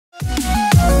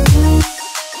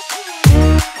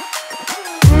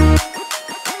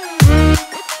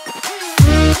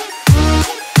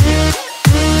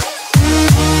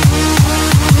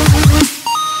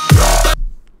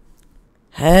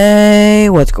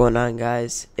What's going on,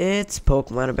 guys? It's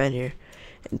Pokemon Ben here,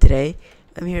 and today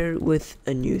I'm here with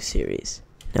a new series.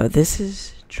 Now this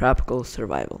is Tropical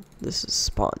Survival. This is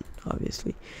Spawn,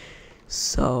 obviously.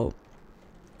 So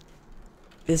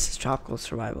this is Tropical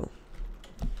Survival,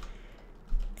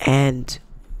 and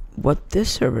what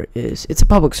this server is, it's a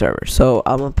public server. So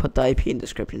I'm gonna put the IP in the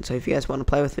description. So if you guys want to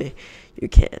play with me, you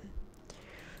can.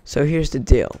 So here's the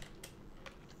deal.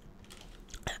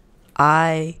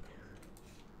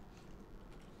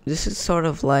 This is sort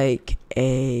of like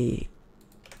a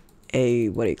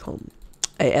what do you call them?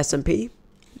 A SMP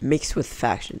mixed with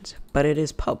factions, but it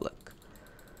is public.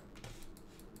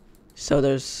 So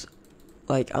there's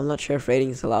like, I'm not sure if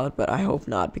rating is allowed, but I hope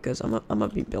not, because I'm gonna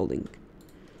be building,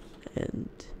 and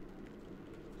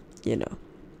you know.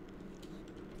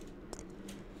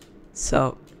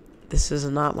 So this is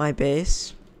not my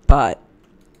base, but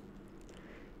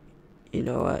you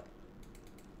know what?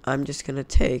 I'm just gonna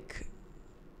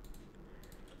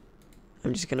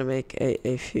make a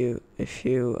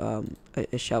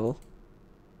shovel.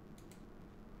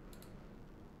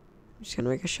 I'm just gonna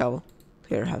make a shovel.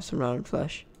 Here, have some rotten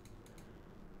flesh.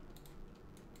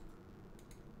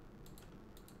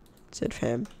 That's it,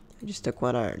 fam. I just took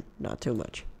 1 iron, not too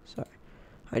much. Sorry.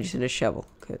 I just need a shovel,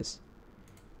 cause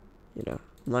you know,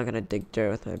 I'm not gonna dig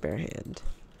dirt with my bare hand.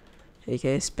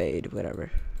 AKA spade, whatever.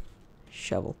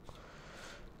 Shovel.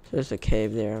 So there's a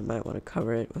cave there. I might want to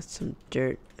cover it with some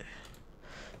dirt,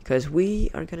 because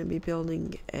we are gonna be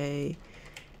building a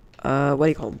what do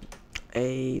you call them?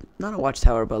 Not a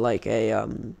watchtower, but like a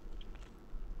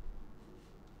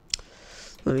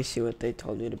let me see what they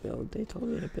told me to build. They told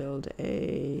me to build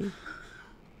a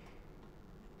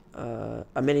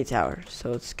mini tower.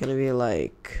 So it's gonna be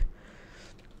like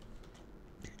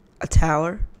a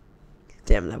tower.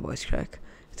 Damn, that voice crack.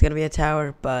 It's gonna be a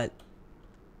tower, but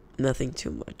nothing too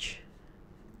much.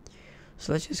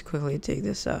 So let's just quickly take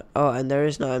this out. Oh, and there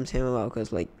is no MTML,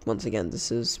 because, like, once again,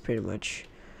 this is pretty much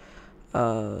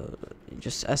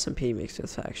just SMP mixed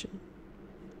with faction.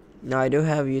 Now I do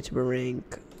have YouTuber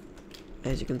rank,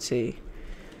 as you can see.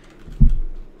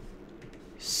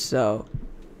 So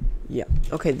yeah,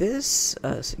 okay, this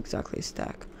is exactly a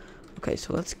stack. Okay,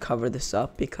 so let's cover this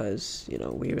up, because you know,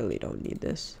 we really don't need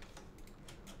this.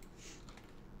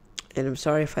 And I'm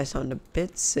sorry if I sound a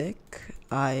bit sick.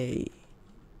 I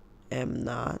am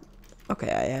not. Okay,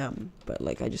 I am, but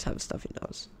like, I just have a stuffy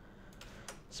nose.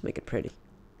 Let's make it pretty.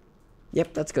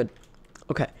 Yep, that's good.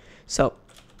 Okay, so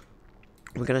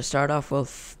we're gonna start off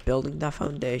with building that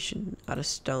foundation out of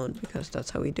stone, because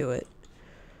that's how we do it.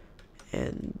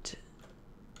 And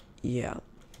yeah,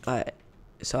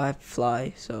 so I have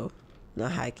fly, so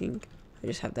not hacking. I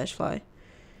just have dash fly.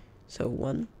 So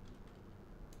 1,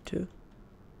 2,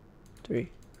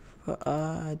 3, 4.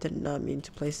 I did not mean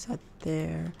to place that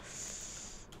there.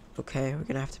 Okay, we're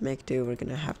gonna have to make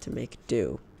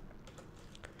do.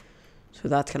 So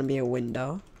that's gonna be a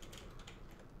window,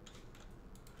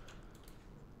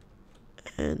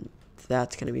 and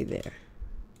that's gonna be there.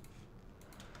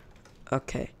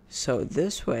 Okay, so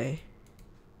this way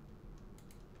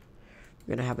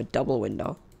we're gonna have a double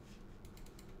window,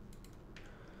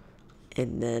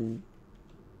 and then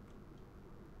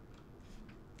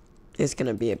it's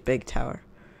gonna be a big tower,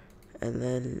 and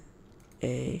then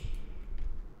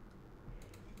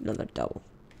another double.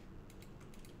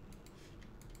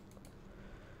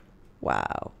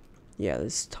 Wow. Yeah,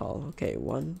 this is tall. Okay,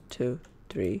 1, 2,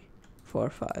 3, 4,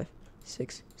 5,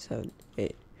 6, 7,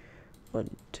 8.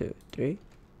 1, 2, 3,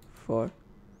 4,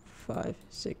 5,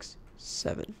 6,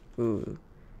 7. Ooh.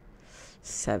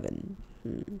 7.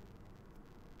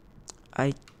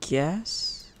 I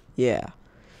guess. Yeah.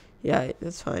 Yeah,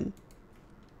 that's fine.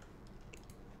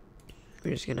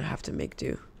 We're just gonna have to make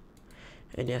do.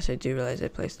 And yes, I do realize I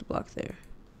placed the block there.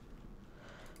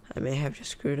 I may have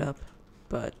just screwed up,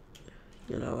 but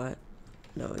you know what?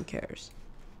 No one cares.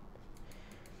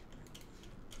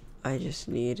 I just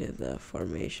need the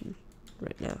formation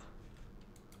right now.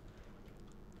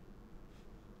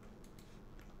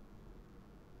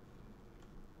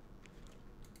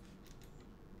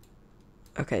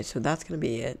 Okay, so that's gonna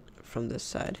be it from this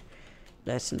side.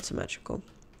 Nice and symmetrical.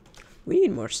 We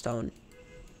need more stone.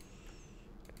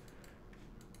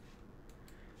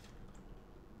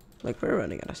 Like, we're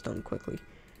running out of stone quickly.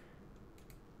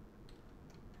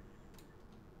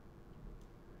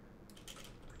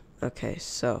 Okay,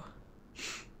 so.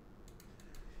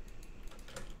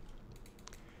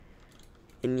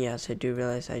 And yes, I do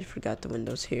realize I forgot the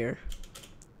windows here.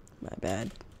 My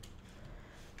bad.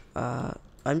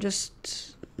 I'm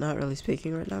just not really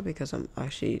speaking right now, because I'm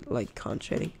actually, like,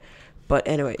 concentrating. But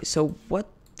anyway, so what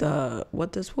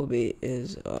what this will be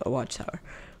is a watchtower,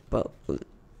 but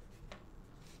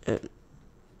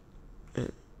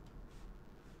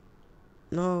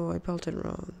no, I built it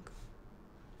wrong.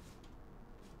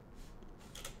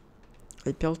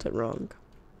 I built it wrong.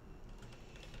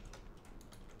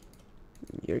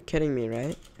 You're kidding me,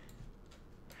 right?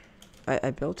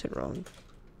 I built it wrong.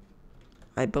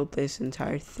 I built this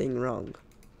entire thing wrong.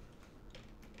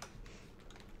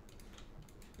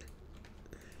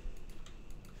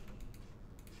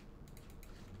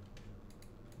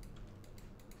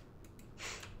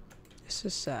 This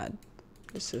is sad.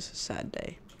 This is a sad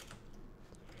day.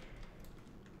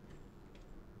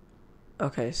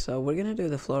 Okay, so we're gonna do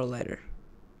the floor later.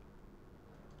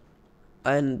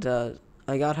 And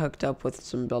I got hooked up with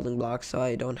some building blocks so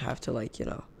I don't have to, like, you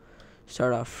know,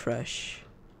 start off fresh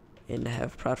and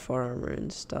have platform armor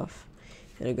and stuff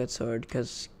and a good sword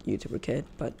because YouTuber kid.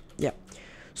 But yeah,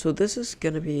 so this is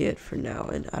gonna be it for now,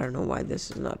 and I don't know why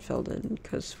this is not filled in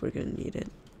because we're gonna need it.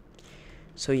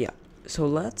 So yeah, so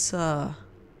let's oh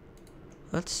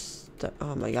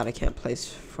my god, I can't place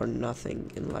for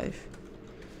nothing in life.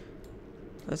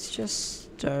 Let's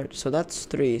just start. So that's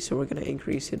 3, so we're gonna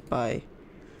increase it by,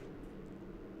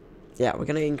 yeah, we're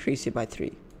gonna increase it by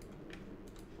 3.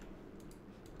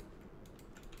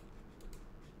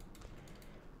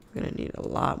 We're gonna need a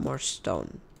lot more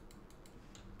stone.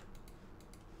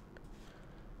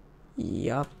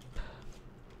 Yup.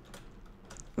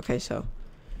 Okay, so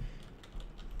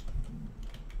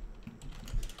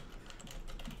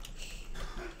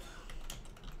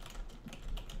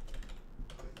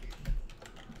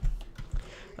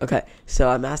okay, so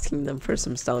I'm asking them for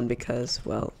some stone because,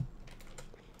 well,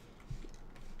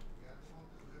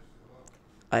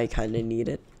 I kind of need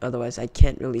it. Otherwise, I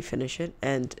can't really finish it.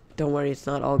 And don't worry, it's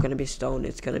not all gonna be stone.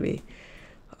 It's gonna be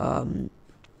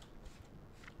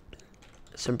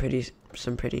some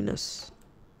prettiness.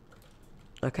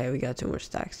 Okay, we got 2 more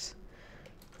stacks.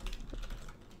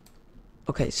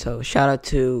 Okay, so shout out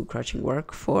to Crushing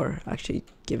Work for actually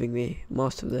giving me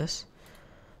most of this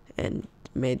and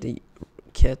made the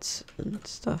kits and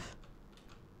stuff.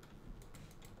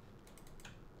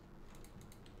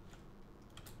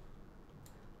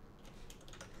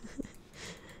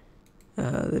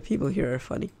 The people here are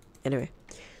funny. Anyway,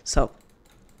 so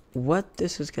what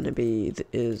this is gonna be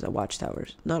is a watchtower.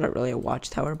 Not really a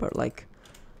watchtower, but like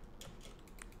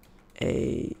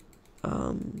a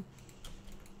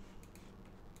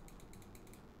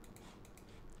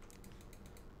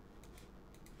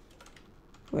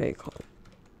what do you call it?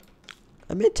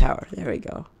 A mid tower. There we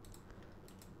go.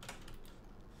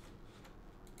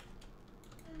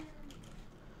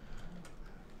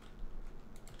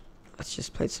 Let's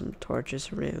just place some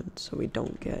torches around so we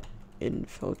don't get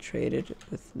infiltrated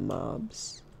with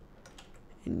mobs.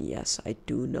 And yes, I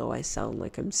do know I sound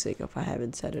like I'm sick. If I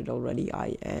haven't said it already,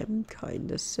 I am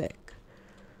kinda sick.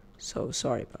 So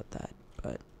sorry about that,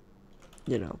 but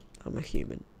you know, I'm a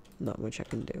human. Not much I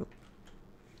can do.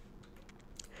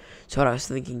 So what I was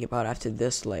thinking about after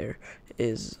this layer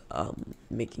is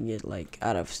making it like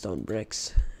out of stone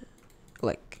bricks,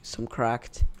 like some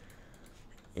cracked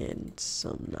and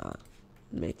some not,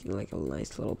 making like a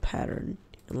nice little pattern.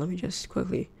 And let me just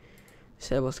quickly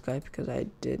disable Skype because I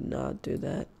did not do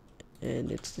that, and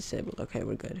it's disabled. Okay,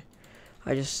 we're good.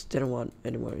 I just didn't want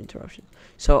any more interruptions.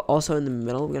 So also in the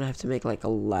middle, we're gonna have to make like a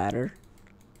ladder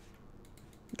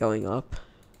going up.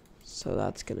 So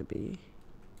that's gonna be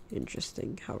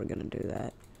interesting how we're gonna do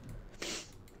that.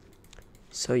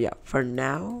 So yeah, for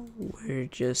now we're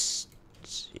just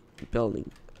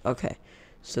building. Okay,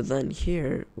 so then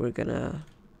here we're gonna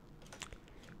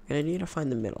need to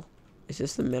find the middle. Is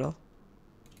this the middle?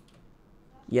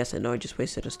 Yes, I know I just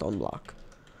wasted a stone block.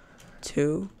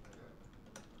 2,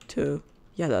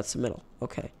 yeah, that's the middle.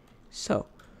 Okay, so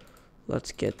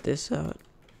let's get this out,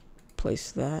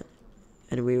 place that,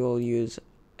 and we will use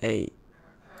a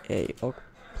oak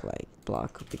plank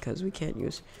block because we can't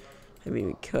use, I mean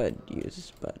we could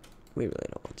use, but we really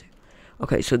don't want to.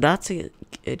 Okay, so that's it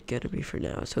gonna be for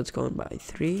now. So it's going by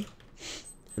 3,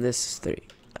 and this is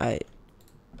 3.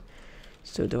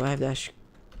 So do I have dash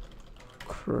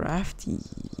crafty?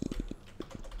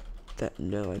 That,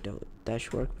 no I don't.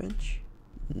 Dash workbench?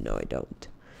 No I don't.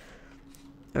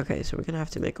 Okay, so we're gonna have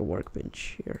to make a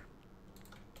workbench here.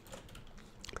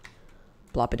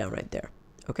 Plop it down right there.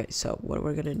 Okay, so what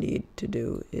we're gonna need to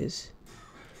do is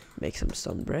make some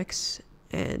stone bricks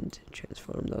and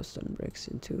transform those stone bricks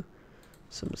into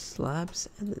some slabs,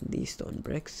 and then these stone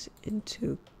bricks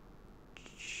into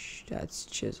that's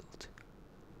chiseled.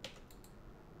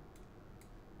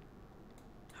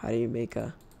 How do you make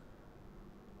a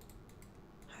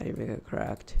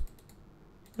cracked?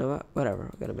 You know what? Whatever.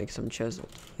 We're gonna make some chisel,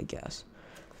 I guess.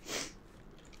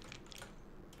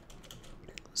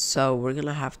 So we're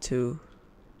gonna have to.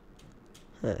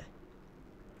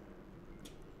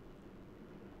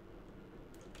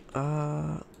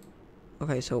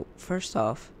 Okay, so first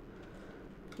off,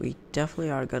 we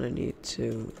definitely are gonna need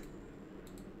to.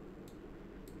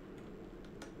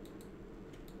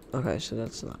 Okay, so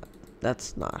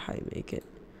that's not how you make it.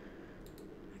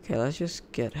 Okay, let's just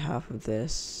get half of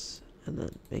this and then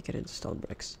make it into stone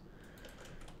bricks,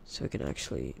 so we can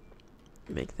actually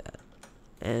make that.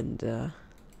 And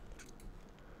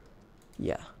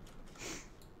yeah.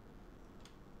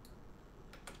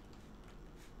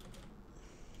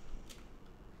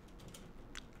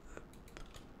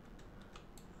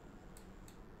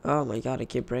 Oh my god, I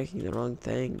keep breaking the wrong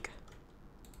thing.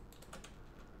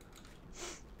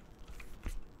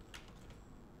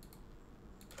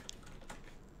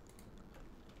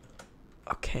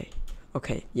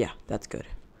 Okay, yeah, that's good.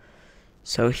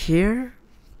 So here,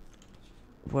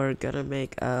 we're gonna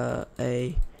make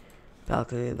a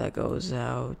balcony that goes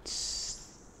out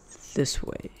this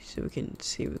way, so we can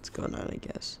see what's going on, I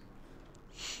guess.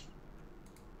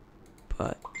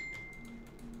 But,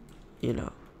 you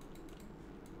know,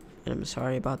 and I'm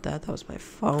sorry about that, that was my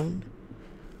phone.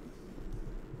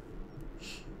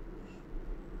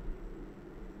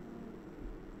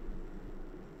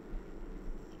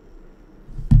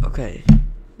 Okay,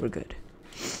 we're good.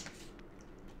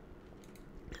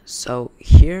 So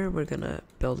here we're gonna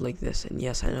build like this, and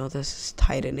yes, I know this is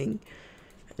tightening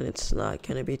and it's not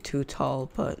gonna be too tall,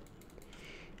 but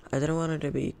I didn't want it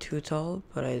to be too tall,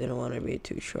 but I didn't want it to be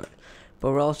too short.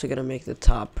 But we're also gonna make the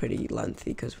top pretty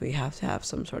lengthy because we have to have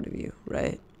some sort of view,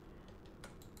 right?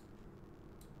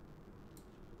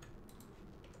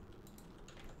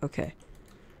 Okay,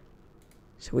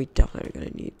 so we definitely are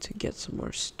gonna need to get some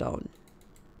more stone.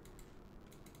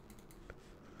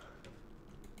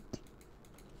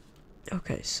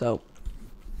 Okay, so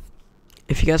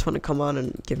if you guys want to come on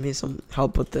and give me some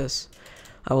help with this,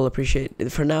 I will appreciate it.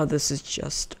 For now, this is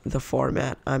just the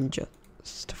format. I'm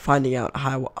just finding out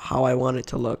how I want it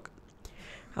to look.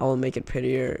 I will make it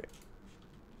prettier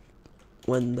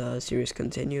when the series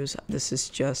continues. This is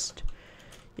just,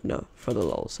 you know, for the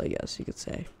lulz, I guess you could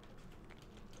say.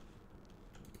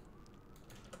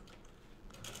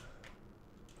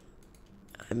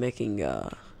 I'm making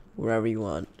wherever you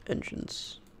want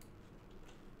entrance.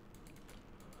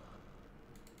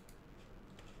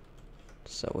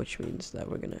 So which means that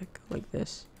we're gonna go like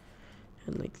this,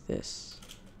 and like this,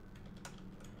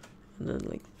 and then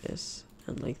like this,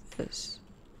 and like this.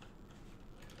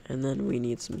 And then we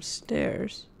need some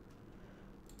stairs.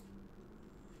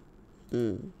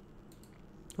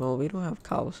 Well, we don't have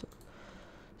cobblestone,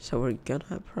 so we're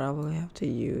gonna probably have to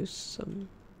use some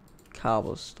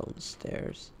cobblestone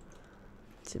stairs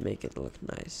to make it look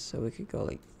nice. So we could go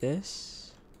like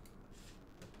this,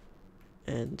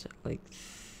 and like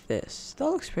this. That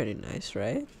looks pretty nice,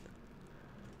 right?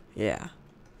 Yeah.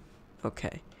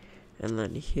 Okay. And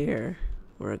then here,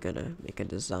 we're gonna make a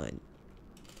design.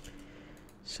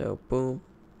 So, boom.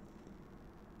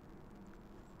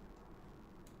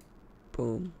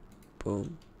 Boom.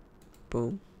 Boom.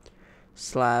 Boom.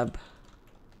 Slab.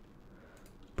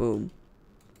 Boom.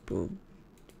 Boom.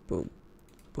 Boom.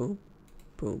 Boom.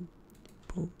 Boom.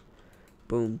 Boom.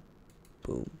 Boom.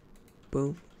 Boom.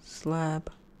 Boom. Slab.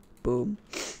 Boom.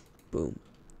 Boom.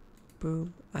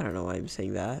 Boom. I don't know why I'm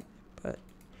saying that, but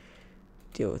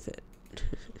deal with it.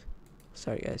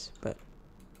 Sorry guys, but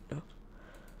no.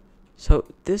 So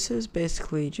this is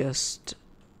basically just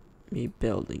me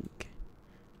building,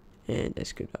 and I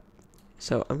screwed up.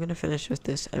 So I'm gonna finish with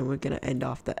this, and we're gonna end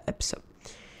off the episode.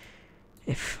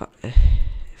 If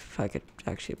I could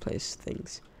actually place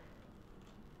things.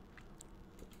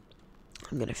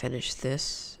 I'm gonna finish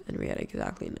this, and we had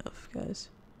exactly enough, guys.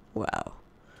 Wow.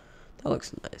 That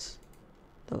looks nice.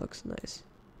 That looks nice.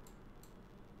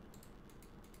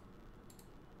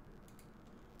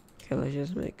 Okay, let's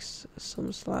just make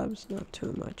some slabs, not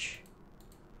too much.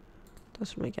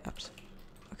 Those are my gaps.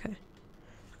 Okay.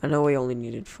 I know we only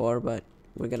needed 4, but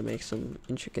we're gonna make some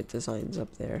intricate designs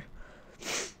up there.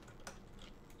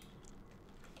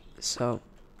 So,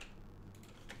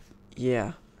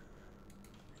 yeah.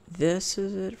 This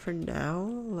is it for now.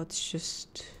 Let's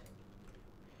just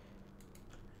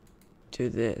do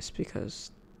this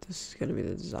because this is gonna be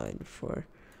the design for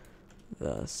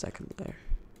the second layer.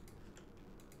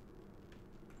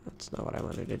 That's not what I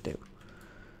wanted to do.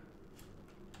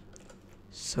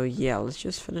 So yeah, let's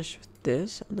just finish with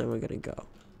this, and then we're gonna go.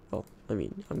 Well, I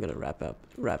mean, I'm gonna wrap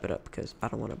it up because I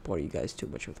don't want to bore you guys too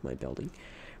much with my building.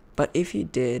 But if you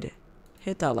did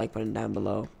hit that like button down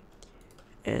below.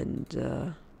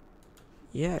 And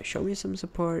yeah, show me some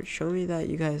support. Show me that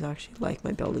you guys actually like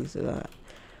my buildings, that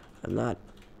I'm not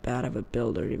bad of a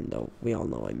builder, even though we all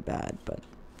know I'm bad. But,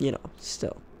 you know,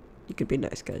 still, you could be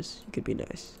nice, guys. You could be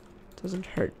nice. It doesn't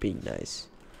hurt being nice.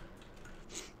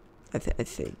 I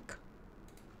think.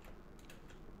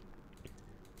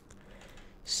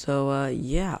 So,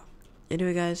 yeah.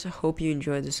 Anyway, guys, I hope you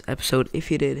enjoyed this episode. If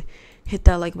you did, hit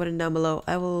that like button down below.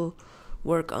 I will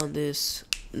work on this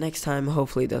next time.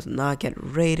 Hopefully it does not get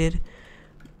rated.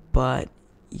 But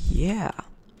yeah,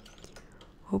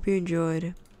 hope you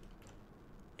enjoyed,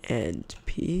 and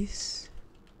peace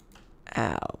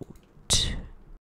out.